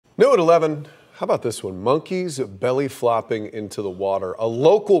New at 11, how about this one? Monkeys belly flopping into the water. A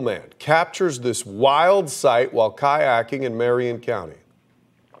local man captures this wild sight while kayaking in Marion County.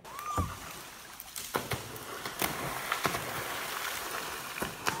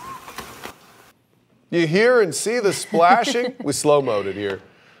 You hear and see the splashing? We slow-moed it here.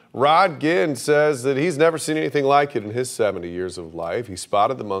 Rod Ginn says that he's never seen anything like it in his 70 years of life. He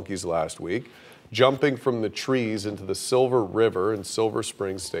spotted the monkeys last week, jumping from the trees into the Silver River in Silver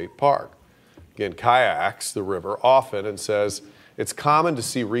Springs State Park. Ginn kayaks the river often and says it's common to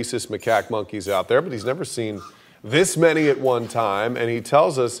see rhesus macaque monkeys out there, but he's never seen this many at one time, and he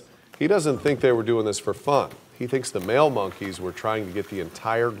tells us he doesn't think they were doing this for fun. He thinks the male monkeys were trying to get the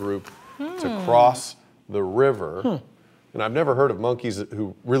entire group to cross the river. And I've never heard of monkeys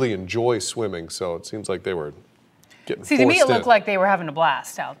who really enjoy swimming, so it seems like they were getting forced in. To me, it looked like they were having a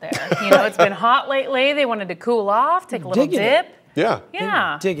blast out there. You know, it's been hot lately. They wanted to cool off, take a little dip. Yeah.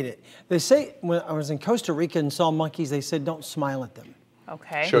 Yeah. Digging it. They say, when I was in Costa Rica and saw monkeys, they said don't smile at them.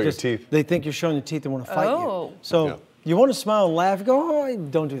 Okay. Show your teeth. They think you're showing your teeth and want to fight you. So Yeah. you want to smile and laugh, go, oh,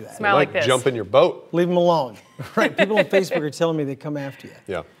 don't do that. Smile like this. Jump in your boat. Leave them alone. Right. People on Facebook are telling me they come after you.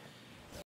 Yeah.